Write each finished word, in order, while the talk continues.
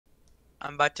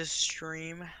I'm about to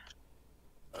stream.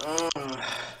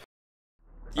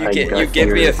 You give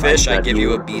me a fish, I give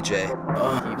you a BJ.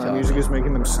 My music is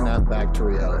making them snap back to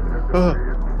reality.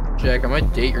 Jack, I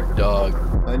might date your dog.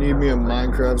 I need me a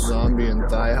Minecraft zombie and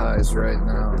thigh highs right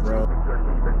now, bro.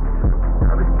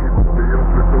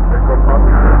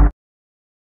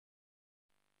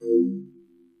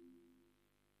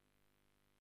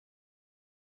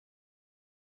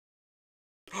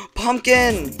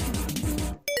 Pumpkin!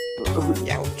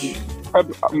 Ouch.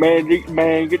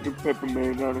 Man, get the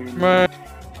peppermint out of here.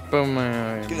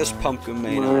 Man. Get this pumpkin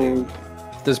man out of here.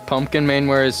 Does Pumpkin Man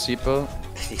wear his seatbelt?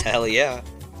 Hell yeah.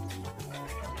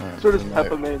 So does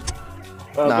peppermint.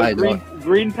 Nah, I don't.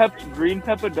 Green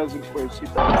pepper doesn't wear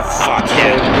seatbelt. Fuck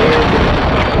yeah.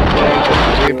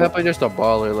 Green Pepper just a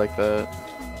baller like that.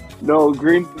 No,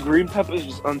 green pepper is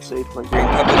just unsafe like Green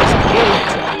that. pepper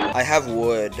doesn't. I have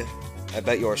wood. I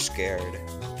bet you're scared.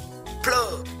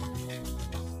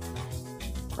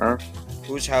 Huh?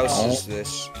 Whose house is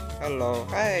this? Hello,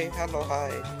 hi, hello,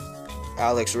 hi.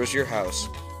 Alex, where's your house?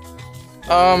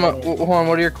 Hold on,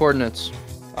 what are your coordinates?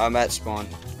 I'm at spawn.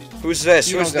 Who's this?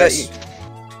 You Who's don't get- this?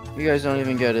 You guys don't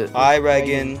even get it. Hi,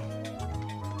 Regan.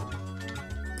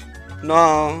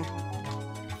 No.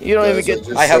 You don't even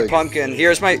get. I have pumpkin.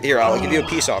 Here, I'll give you a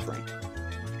peace offering.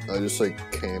 I just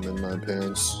came in my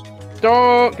pants.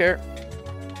 Don't care.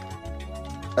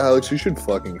 Alex, you should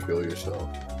fucking kill yourself.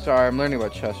 Sorry, I'm learning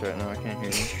about chess right now. I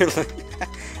can't hear you.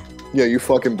 Yeah, you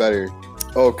fucking better.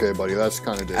 Okay, buddy, that's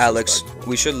kind of Alex,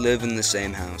 we should live in the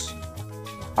same house.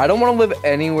 I don't want to live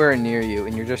anywhere near you,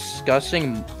 and you're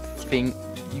discussing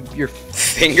your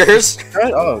Fingers?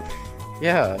 Shut up.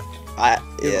 Yeah.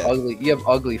 Yeah. You have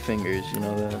ugly fingers. You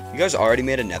know that. You guys already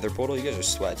made a nether portal? You guys are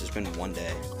sweats. It's been one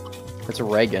day. It's a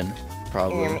Regan,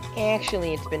 probably.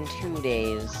 Actually, it's been 2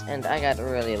 days, and I got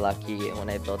really lucky when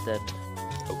I built it.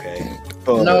 Okay.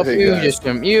 No, hey, you've guys. just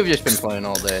been playing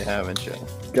all day, haven't you?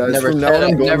 Guys, Never from now said I'm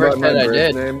I- going never by my said I birth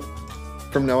did. name.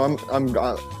 From now I'm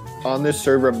on this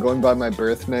server. I'm going by my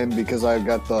birth name because I've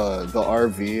got the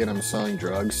RV and I'm selling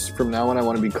drugs. From now on, I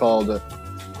want to be called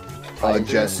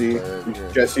Jesse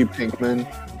Pinkman.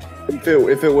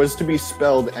 If it was to be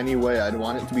spelled any way, I'd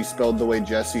want it to be spelled the way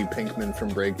Jesse Pinkman from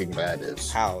Breaking Bad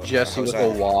is. How? Jesse How's with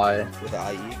that? a Y. With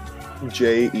an IE?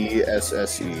 Jesse.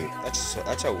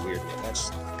 That's a weird one.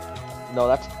 That's. No,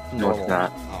 that's No, normal. it's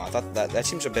not. Oh, I thought that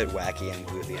seems a bit wacky and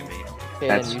goofy to me. Caden,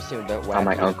 That's you seem a bit how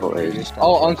my wacky. uncle is. You're just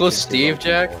Oh, kinda Uncle close to Steve, the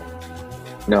Jack?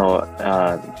 No,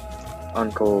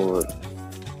 Uncle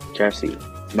Jesse.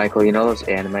 Michael, you know those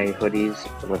anime hoodies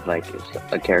with like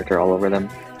a character all over them?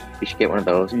 You should get one of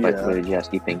those, but Yeah. with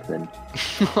Jesse Pinkman.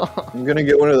 I'm gonna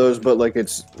get one of those, but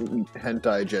it's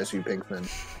hentai Jesse Pinkman.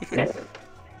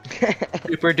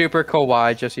 Super duper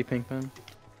kawaii Jesse Pinkman.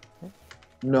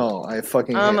 No, I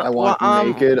fucking Um, hate. I want well,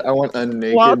 naked. I want a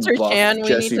naked Walter buff Chan, we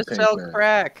Jesse need to sell Pinkman.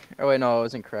 crack. Oh wait, no, it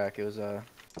wasn't crack. It was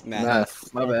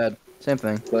Meth. my bad. Same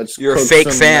thing. Let's You're a cook fake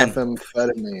some fan.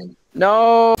 methamphetamine.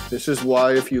 No. This is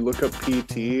why if you look up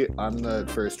PT, I'm the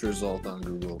first result on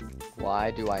Google.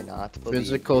 Why do I not believe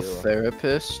Physical you?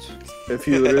 therapist. If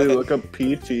you literally look up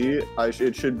PT,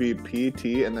 it should be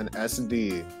PT and then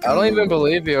SD. I don't even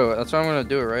believe you. That's why I'm gonna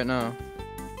do it right now.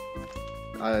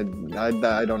 I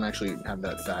don't actually have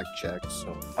that fact checked,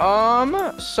 so.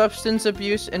 Substance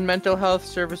Abuse and Mental Health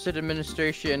Service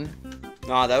Administration.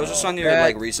 No, that was just on your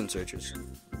That- recent searches.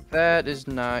 That is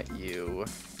not you.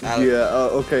 Alex, Yeah.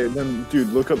 Okay. Then, dude,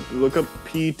 look up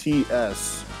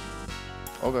PTS.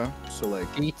 Okay. So don't-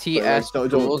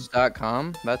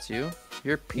 PTStools.com. That's you.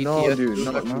 You're PTS. No, dude.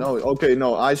 No. Okay.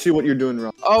 No. I see what you're doing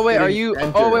wrong. Oh wait, are Hitting you?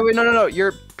 enter. Oh wait, no.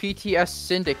 You're PTS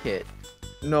Syndicate.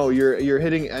 No, you're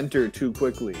hitting enter too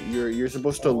quickly. You're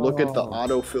supposed to look at the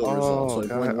autofill results,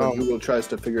 like when Google tries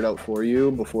to figure it out for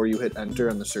you before you hit enter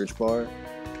on the search bar.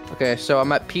 Okay, so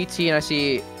I'm at PT and I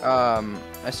see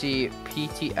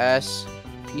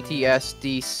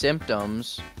PTSD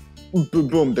symptoms.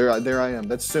 Boom, there I am.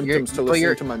 That's symptoms to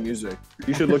listening to my music.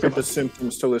 You should look at the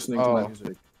symptoms to listening to my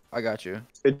music. I got you.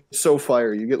 It's so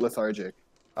fire, you get lethargic.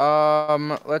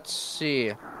 Let's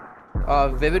see.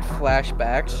 Vivid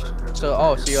flashbacks.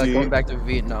 So you're like going back to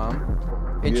Vietnam.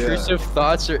 Intrusive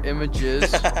thoughts or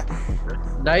images.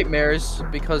 Nightmares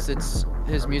because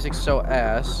his music's so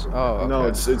ass. Oh, okay. No,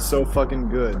 it's so fucking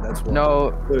good. That's why.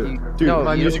 No, Dude,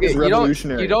 my music is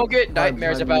revolutionary. You don't get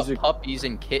nightmares my about music- puppies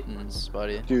and kittens,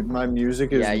 buddy. Dude, my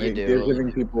music is Yeah, you do.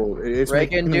 giving people. It's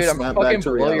Reagan, making them dude, I'm snap fucking back to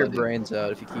blow your reality. brains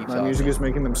out if you keep My talking. music is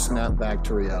making them snap back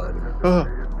to reality.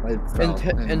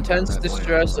 Intense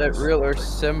distress at real or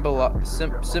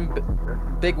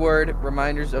big word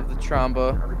reminders of the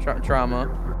trauma.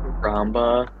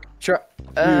 Ramba. You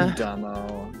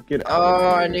dumbo. Get out of Oh, here.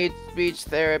 I need speech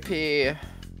therapy.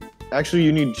 Actually,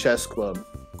 you need chess club.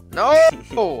 No!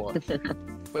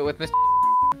 Wait, with Mr.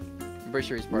 I'm pretty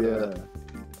sure he's part of Yeah. it.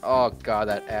 Oh god,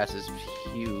 that ass is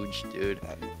huge, dude.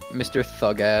 Mr.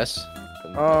 Thug Ass.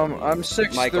 I'm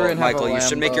 6'3" Michael, and have a you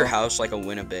should make your Lambo. house like a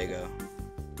Winnebago.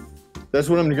 That's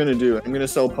what I'm gonna do. I'm gonna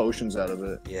sell potions out of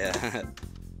it. Yeah.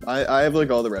 I have like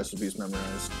all the recipes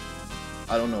memorized.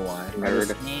 I don't know why.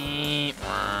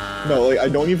 No, like I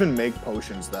don't even make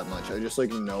potions that much. I just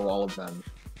like know all of them.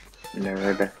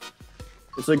 Nerd.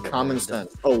 It's like common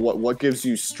sense. Oh, what gives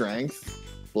you strength?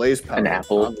 Blaze powder. An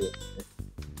apple. obviously. I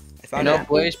You found know, it.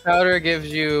 blaze powder gives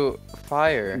you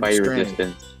fire. Fire Strength.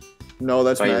 resistance. No,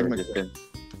 that's Fire magma. resistance.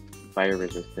 Fire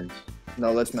resistance.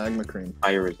 No, that's magma cream.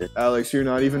 Fire resistance. Alex, you're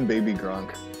not even baby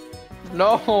Gronk.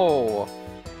 No!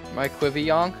 My Quivy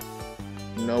Yonk?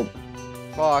 Nope.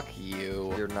 Fuck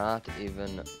you. You're not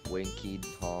even Winky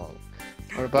Honk.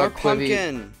 What Or about Quivy?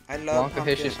 pumpkin. I love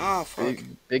pumpkin. Wonkahicious Oh, fuck.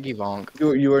 Biggie Vonk.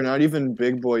 You are not even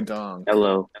big boy Dong.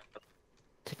 Hello.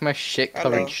 Take my shit Hello.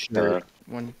 covered shirt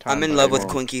one time. I'm in but love I with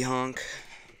won't. Quinky Honk.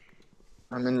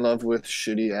 I'm in love with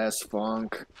shitty ass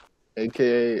funk,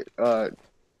 aka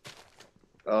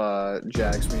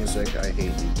Jack's music. I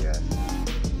hate you, Jack.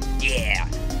 Yeah.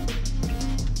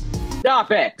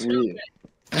 Stop it!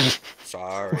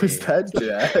 Sorry. Was that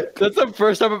Jack? That's the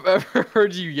first time I've ever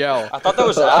heard you yell. I thought that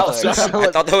was Alex. I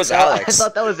thought that was I Alex.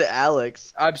 thought that was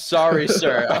Alex. I'm sorry,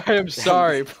 sir. I am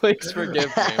sorry. Please forgive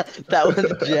me. That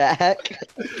was Jack.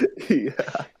 Yeah.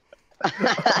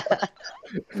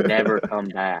 Never come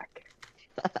back.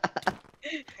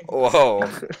 Whoa.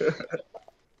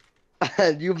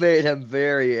 You made him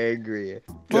very angry.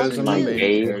 Guys, I'm My a main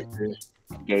gay- character.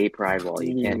 Gay pride wall.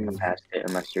 You can't come past it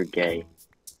unless you're gay.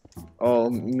 Oh,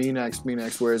 me next.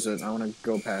 Where is it? I want to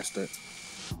go past it.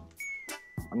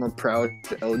 I'm a proud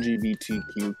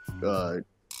LGBTQ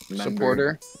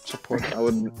member. Supporter. I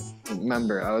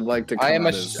would like to come I am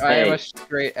out as- a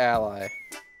straight ally.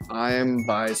 I am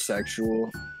bisexual.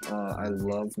 I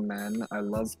love men. I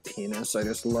love penis. I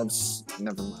just love.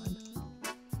 Never mind.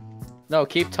 No,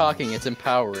 keep talking. It's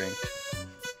empowering.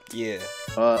 Yeah.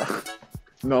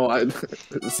 No,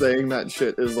 saying that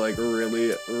shit is like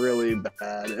really, really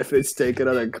bad if it's taken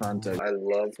out of context. I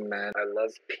love men. I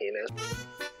love penis.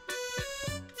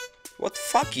 What the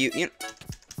fuck you?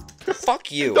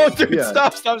 Fuck you. Don't do it. Yeah.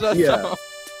 Stop. Yeah.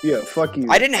 Yeah, fuck you.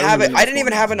 I didn't have it. I didn't need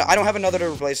even have an. I don't have another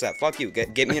to replace that. Fuck you.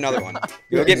 Get me another one.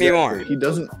 Go get me more. He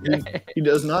doesn't. He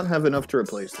does not have enough to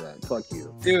replace that. Fuck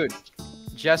you, Dude,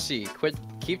 Jesse, quit.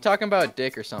 Keep talking about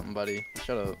dick or something, buddy.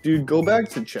 Shut up. dude. Go back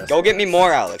to chess. Go get me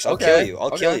more, Alex. I'll Okay, kill you. I'll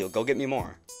okay. kill you. Go get me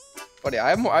more. Buddy, I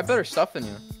have better stuff than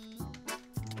you.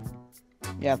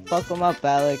 Yeah, fuck him up,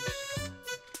 Alex.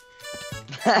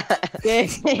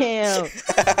 Damn!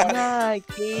 Nah,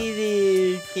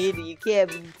 Caden, you can't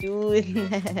be doing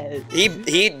that.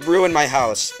 He ruined my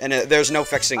house, and there's no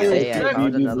fixing it. Hey, I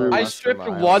found another I Muster stripped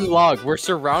Mile. one log. We're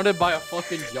surrounded by a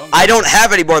fucking jungle. I don't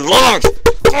have any more logs.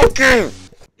 Okay.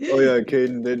 Oh yeah,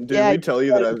 Caden. Did Yeah, we tell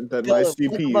you that my Philip,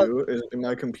 CPU in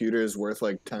my computer is worth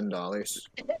like $10?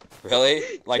 Really?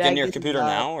 Like in Jack your is computer not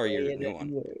now, or your playing new one?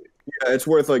 anymore. Yeah, it's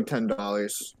worth like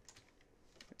 $10.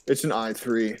 It's an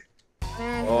i3.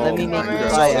 Oh, Let me make Minecraft you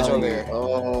It's try zombie. over here.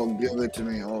 Oh, give it to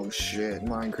me. Oh shit,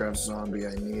 Minecraft zombie.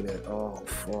 I need it. Oh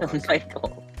fuck.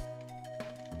 Michael.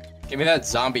 Give me that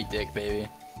zombie dick, baby.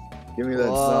 Give me that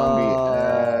Whoa.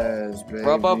 zombie ass, baby.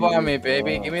 Rub up on me,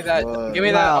 baby. Oh, Give me that. fuck. Give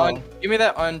me Wow. that. Give me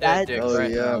that undead That- dick Oh,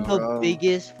 right yeah, now. bro. The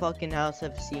biggest fucking house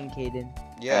I've seen, Caden.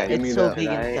 Yeah. Give me It's so that. big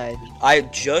Right. inside. I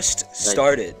just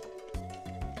started.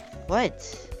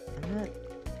 What? I'm not.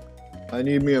 I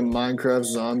need me a Minecraft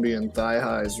zombie and thigh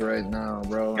highs right now,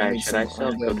 bro. Guys, need should I some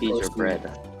sell undead cookies or pussy.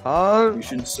 bread? Huh? You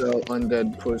should sell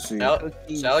undead pussy.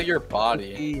 Sell your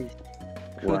body.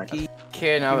 What? Cookies.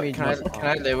 Okay, now Give me can I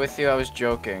just- live with you? I was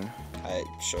joking.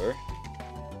 Sure.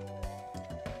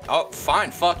 Oh,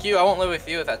 fine. Fuck you. I won't live with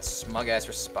you with that smug ass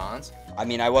response. I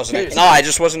mean, I wasn't. Seriously. No, I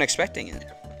just wasn't expecting it.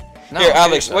 No, Here,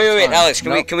 Alex. seriously, Wait, it's fine. Alex. Can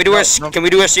No, we do no, a no. can we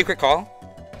do a secret call?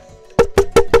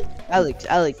 Alex.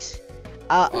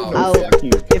 Oh, I'll Fuck you.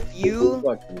 if you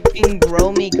Fuck you. can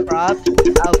grow me crops,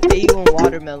 I'll pay you in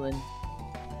watermelon.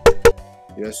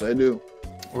 Yes, I do.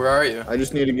 Where are you? I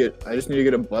just need to get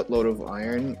a buttload of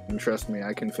iron, and trust me,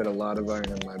 I can fit a lot of iron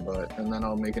in my butt. And then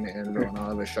I'll make an anvil, and I'll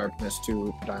have a sharpness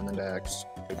 2 diamond axe.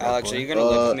 Alex, are you gonna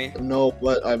live with me? No,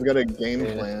 but I've got a game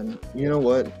Yeah. plan. You know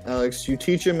what, Alex? You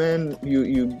teach a man.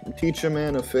 You teach a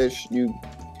man a fish. You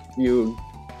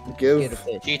give Get a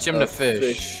fish. Teach him a to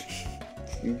fish.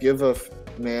 You give a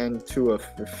man to a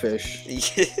fish.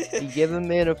 You give a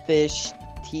man a fish,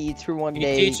 he eats for one You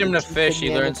day. teach him to teach fish, he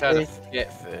man learns how to fish.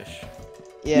 get fish.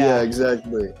 Yeah,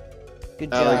 exactly.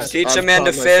 good Alex, job. Teach I've a man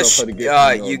to taught myself fish. how to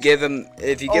get You meals. give him.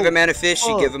 If you give a man a fish,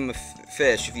 you oh. give him a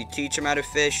fish. If you teach him how to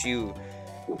fish, you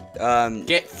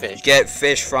Get fish. get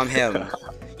fish from him.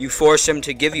 You force him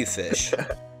to give you fish,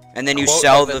 and then you Quote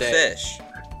sell of the the day. fish.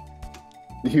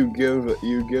 You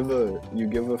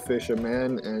give a fish a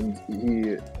man, and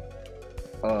he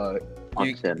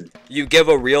Hunts him. You give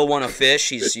a real one a fish.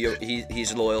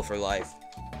 He's loyal for life.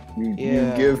 you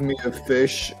Yeah. give me a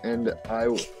fish, and You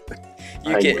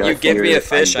I you got give me you, a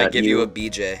fish. I I got give you you. a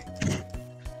BJ.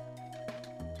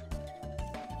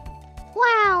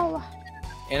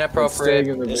 staying Inappropriate.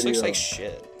 in the This video. looks like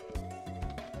shit.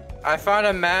 I found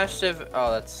a massive.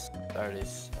 Oh, that's already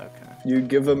okay. You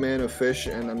give a man a fish,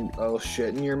 and I'll shit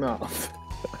in your mouth.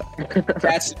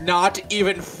 That's not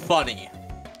even funny.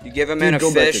 You give a man Dude, a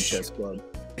go back to fish. chess club.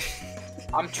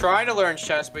 I'm trying to learn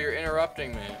chess, but you're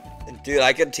interrupting me. Dude,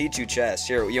 I could teach you chess.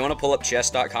 Here, you want to pull up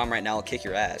chess.com right now? I'll kick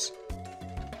your ass.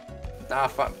 Nah,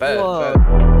 fun. Bet. Whoa.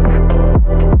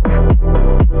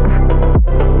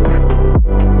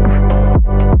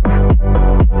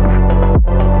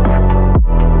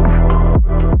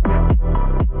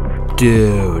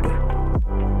 Dude,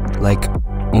 like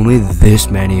only this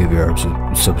many of you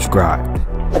are subscribed.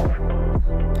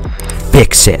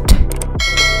 Fix it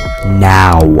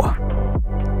now.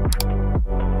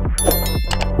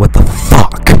 What the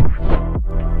fuck?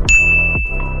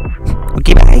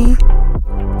 Okay, bye.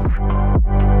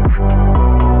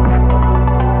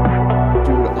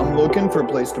 Dude, I'm looking for a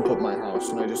place to put my house,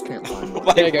 and I just can't find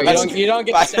one. There you go. You don't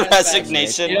get By the satisfaction.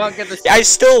 resignation. You don't get the. I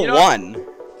still You don't- won.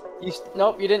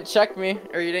 Nope, you didn't check me,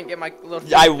 or you didn't get my little.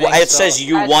 I thing, it so says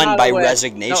you that's won not a by win.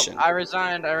 resignation. No, I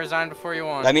resigned. I resigned before you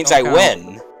won. That means Don't I count.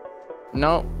 win.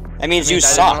 No. That means you I did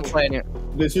suck. not play any-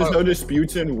 This is how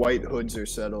disputes in white hoods are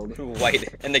settled. White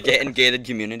in the gated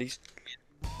communities.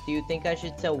 Do you think I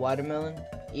should sell watermelon,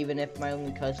 even if my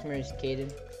only customer is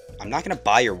Caden? I'm not gonna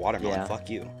buy your watermelon. Yeah. Fuck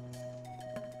you.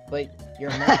 But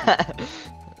you're a monkey.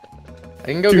 I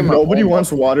can go Dude, get my nobody own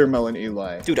wants watermelon,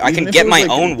 Eli. Dude, I Even can if get it was my like-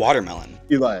 own watermelon.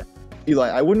 Eli,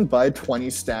 I wouldn't buy 20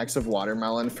 stacks of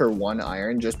watermelon for 1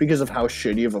 iron just because of how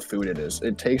shitty of a food it is.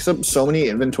 It takes up so many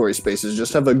inventory spaces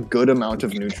just to have a good amount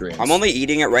of nutrients. I'm only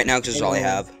eating it right now because it's all I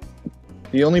have.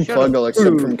 The only Shut plug up. I'll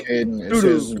accept from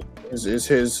Caden is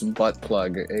his butt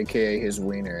plug, aka his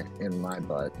wiener in my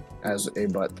butt, as a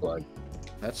butt plug.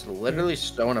 That's literally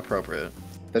so inappropriate.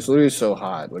 That's literally so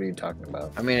hot. What are you talking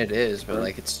about? I mean, it is, but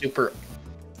like, it's super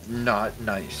not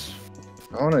nice.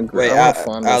 I want to. Wait,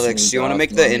 Alex, do you want to make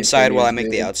the inside while I make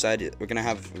the outside? We're gonna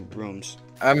have rooms.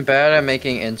 I'm bad at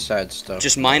making inside stuff.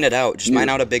 Just mine it out. Just mine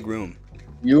out a big room.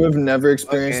 You have never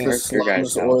experienced Okay. the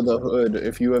slums or the hood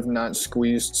if you have not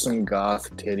squeezed some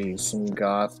goth titties, some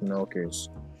goth milkers.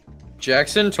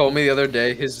 Jackson told me the other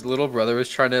day his little brother was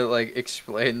trying to like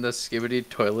explain the Skibbity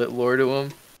toilet lore to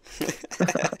him.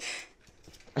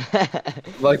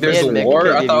 Like there's Me and Mick lore?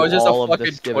 could I give thought it you was just all a of the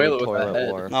fucking Skibbity toilet with a head.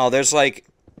 lore. No, there's like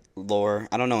lore.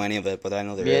 I don't know any of it, but I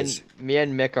know there is. Me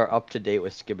and Mick are up to date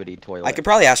with Skibbity toilet. I could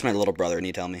probably ask my little brother and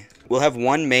he'd tell me. We'll have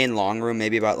one main long room,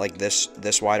 maybe about like this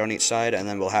wide on each side, and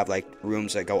then we'll have like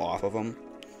rooms that go off of them.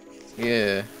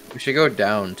 Yeah, we should go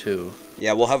down too.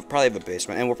 Yeah, we'll probably have a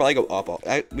basement, and we'll probably go up.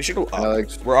 We should go up.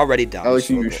 Alex, We're already down. Alex,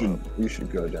 so we'll you go up.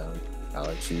 should go down.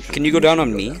 Alex, you should. Can you go down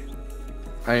on me?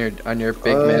 On your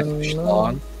big Mac no.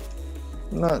 schlong.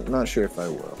 Not sure if I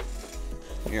will.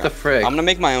 Yeah. The frick? I'm gonna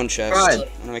make my own chest. Fine.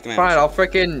 I'm gonna make my Fine, own I'll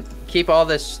frickin' keep all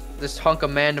this hunk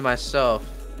of man to myself.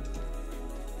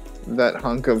 That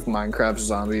hunk of Minecraft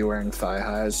zombie wearing thigh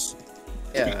highs.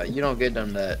 Yeah, you don't get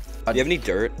them that. Do you have any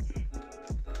dirt?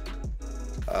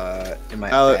 In my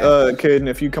Caden,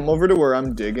 if you come over to where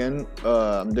I'm digging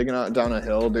out down a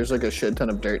hill, there's like a shit ton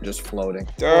of dirt just floating.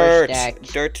 Dirt!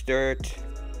 stacks. Dirt!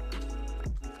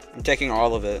 I'm taking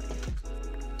all of it.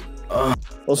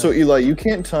 Also, Eli, you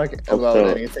can't talk about Also,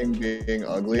 anything being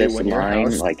ugly This when your line,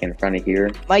 house. like in front of here,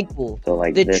 Michael, so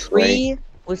like the this way, tree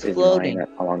was is floating. line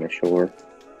along the shore.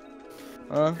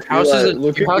 Huh? house Eli, is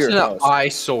look your at house your is an house.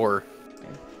 eyesore.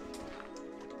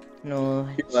 No.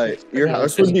 Eli, your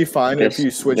house would be fine if you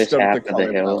switched this up half the of the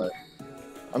color hill, palette.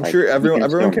 I'm Like, sure you everyone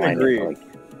still can mine it, agree. like,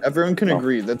 Everyone can No.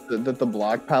 agree that the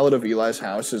block palette of Eli's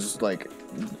house is like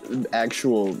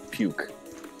actual puke.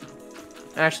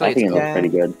 Actually, I think it it's looks Yeah. pretty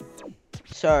good.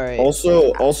 Sorry.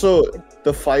 Also,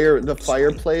 the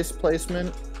fireplace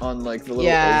placement on like the little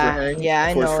overhang. Yeah,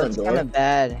 I towards know front it's door. kind of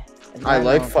bad. I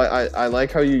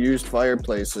like how you used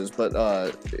fireplaces, but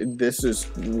this is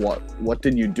what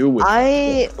did you do with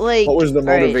them? What was the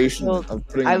motivation of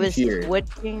putting them here?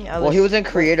 Well, he was in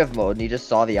creative mode and he just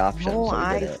saw the option. No, so he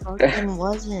I did it. fucking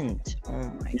wasn't. Oh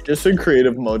my You just in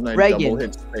creative mode and I Regan. double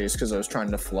hit space because I was trying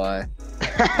to fly.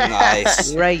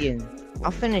 Nice. Regan,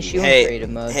 I'll finish you in Hey, creative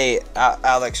mode. hey,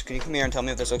 Alex, can you come here and tell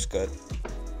me if this looks good?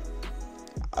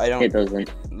 I don't. It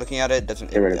doesn't. Looking at it, doesn't.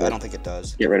 Get rid of I it. don't think it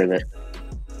does. Get rid of it.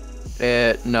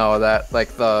 No, that like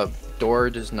the door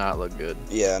does not look good.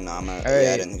 Yeah, no, I'm not. Alright,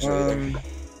 Yeah, I didn't think so either.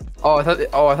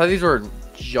 I thought these were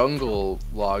jungle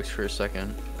logs for a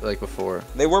second, like before.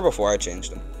 They were before I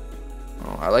changed them.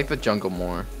 Oh, I like the jungle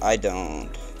more. I don't.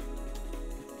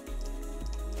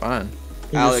 Fine.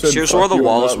 You Alex, just said, here's where "Fuck the you," and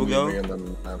walls not will go. leave me, and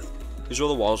then left. Here's where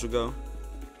the walls would go.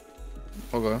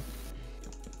 Okay.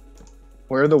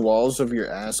 Where are the walls of your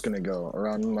ass gonna go?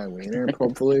 Around my wiener,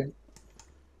 hopefully?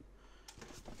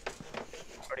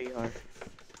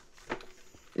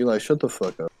 Eli, shut the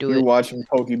fuck up. Do You're it. watching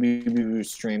Pokybeebeeboo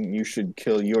stream, you should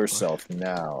kill yourself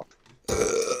now.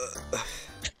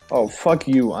 Oh, fuck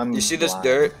you, I'm You see this blind.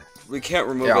 dirt? We can't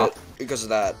remove Yeah. it because of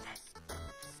that.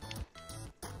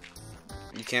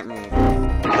 You can't remove it.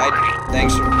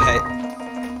 Thanks,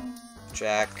 hey,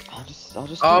 Jack. I'll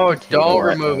just. Oh, take don't it.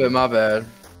 remove it. My bad.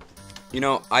 You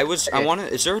know, I Okay. wanna.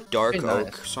 Is there a dark Very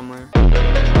oak nice. somewhere?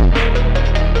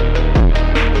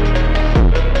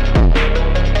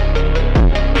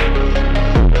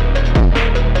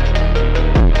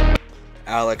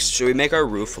 Alex, should we make our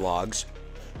roof logs?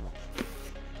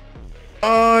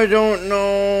 I don't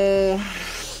know.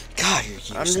 God,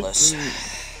 you're useless.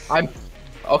 I'm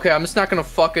okay. I'm just not gonna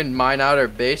fucking mine out our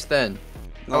base then.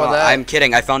 How No, about that? I'm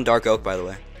kidding. I found dark oak, by the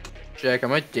way. Jack, I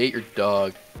might date your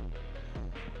dog.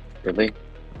 Really?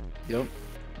 Yep.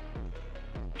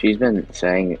 She's been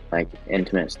saying like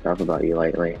intimate stuff about you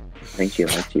lately. I think she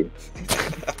likes you.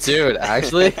 Dude,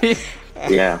 actually.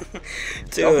 Yeah.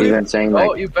 She's Dude, been saying Oh,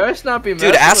 like you better not be dude,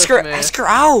 messing ask with her. me. Ask her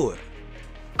out.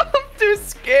 I'm too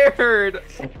scared.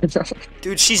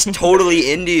 Dude, she's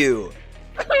totally into you.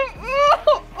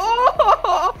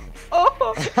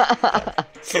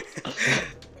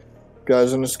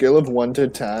 Guys, on a scale of 1 to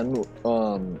 10,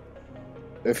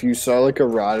 if you saw like a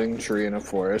rotting tree in a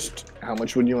forest, how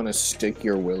much would you want to stick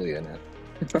your willy in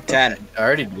it? 10. I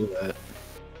already knew that.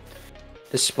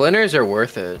 The splinters are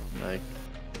worth it. Like,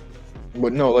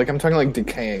 But no, like I'm talking like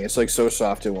decaying. It's like so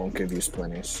soft it won't give you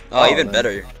splinters. Oh, even man.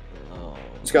 better. Oh.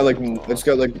 It's got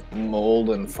like mold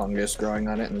and fungus growing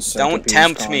on it and Don't centipedes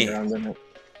tempt crawling me. around in it.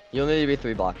 You'll need to be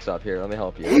 3 blocks up here. Let me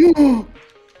help you.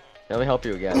 Let me help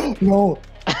you again. No,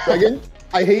 Regan,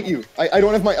 I hate you. I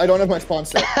don't have my spawn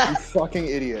set. You fucking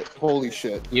idiot. Holy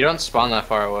shit. you don't spawn that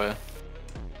far away.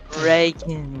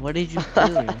 Regan, what did you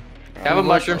do? Have a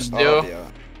mushroom stew. Oh, yeah.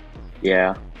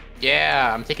 yeah.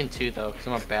 Yeah, I'm taking 2 though, because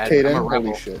I'm a bad. Caden, I'm a holy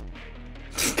rebel. shit.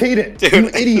 Caden, Dude. you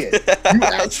idiot. You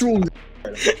actual.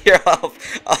 Here, I'll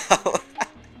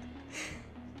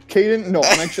Caden, no,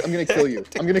 I'm gonna kill you.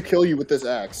 I'm gonna kill you with this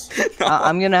axe.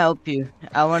 I'm gonna help you.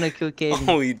 I wanna kill Caden.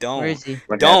 Oh, you don't. Where is he?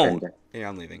 What Don't. happened? Yeah,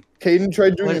 I'm leaving. Caden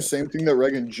tried doing What? the same thing that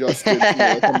Regan just did to me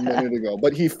like a minute ago,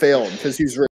 but he failed because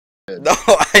he's rich. No,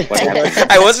 happened?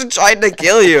 I wasn't trying to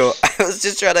kill you. I was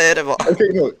just trying to hit him. Okay,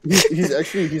 no, he's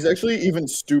actually even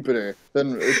stupider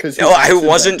than because. No, I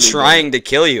wasn't trying to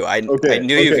kill you. I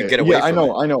knew you could get away yeah, from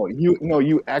it. I know.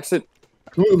 You accident.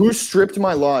 Who stripped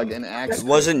my log and It axed?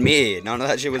 wasn't me. None of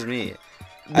that shit was me.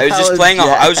 I was That just was playing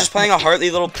Jack. I was just playing a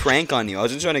heartly little prank on you. I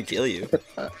wasn't trying to kill you.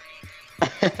 I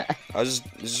was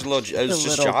just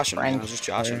joshing, man. I was just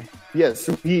joshing. Yes,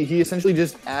 so he essentially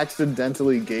just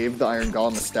accidentally gave the Iron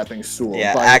Golem a stepping stool.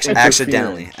 Yeah, by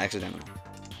accidentally. interfering.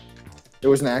 It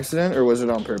was an accident, or was it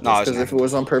on purpose? No, it was an Because if it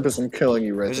was on purpose, I'm killing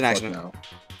you right It was the an fuck accident.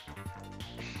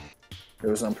 now. It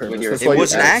was on purpose. With your- That's It why you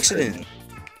was an axed accident.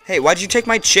 Hey, why'd you take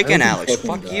my chicken, I Alex? fucking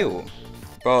Fuck died. you.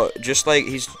 Bro, just like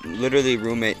he's literally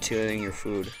roommate stealing your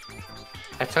food.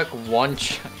 I took one.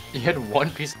 You had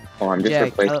one piece. Oh, I'm just Yeah,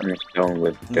 replacing the stone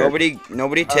with dirt.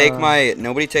 Nobody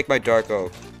take my dark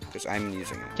oak because I'm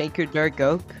using it. Take your dark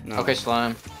oak. No. Okay,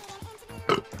 slime.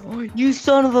 You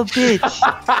son of a bitch!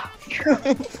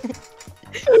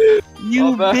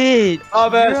 You My bad. bitch! My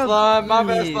bad, You're a slime. My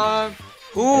bad, bitch. slime.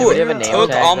 Who Anybody have a name took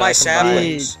tag all that my I can buy?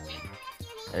 saplings?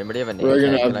 Anybody have a name We're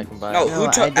gonna tag have- that I can buy? No, No, who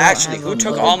I took don't actually? have Who a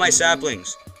took logo. all my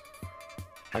saplings?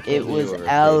 I can't It believe was you were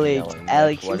Alex. fake yelling.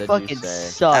 Alex, What you did fucking say?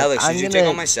 suck. Alex, I'm did you gonna... take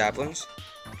all my saplings?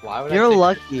 Why would You're I take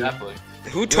lucky. your sapling?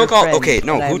 Who took all? friends, Okay,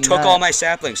 no. but Who I'm took not. all my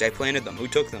saplings? I planted them. Who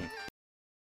took them?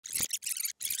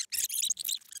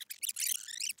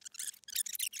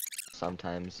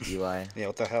 Sometimes, Eli. Yeah.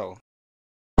 What the hell?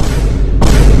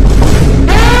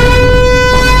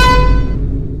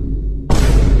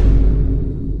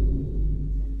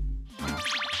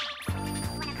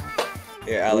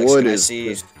 Here, Alex, Wood can I is see?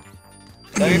 just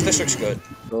Tell me if this looks good.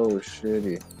 so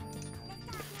shitty.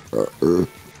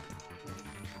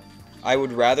 I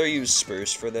would rather use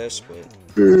spruce for this, but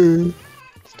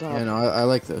Stop. Yeah, no, I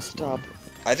like this. Stop.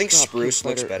 I think Stop, spruce you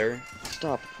looks butter. better.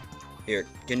 Stop. Here,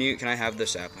 can I have the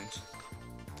saplings?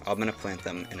 I'm gonna plant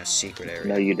them in a secret area.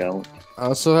 No, you don't. I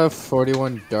also have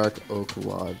 41 dark oak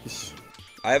logs.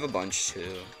 I have a bunch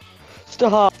too.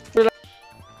 Stop.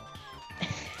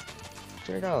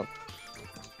 Straight up.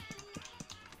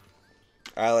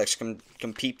 Alex, come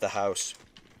peep the house.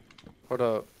 Hold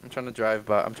up. I'm trying to drive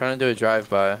by. I'm trying to do a drive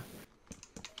by.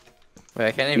 Wait,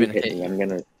 I can't You even hit hit me. you.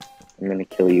 I'm gonna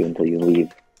kill you until you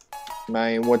leave.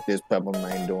 Man, what this pepper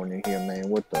man doing in here, man?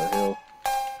 What the hell?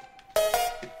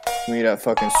 Give me that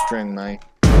fucking string, man.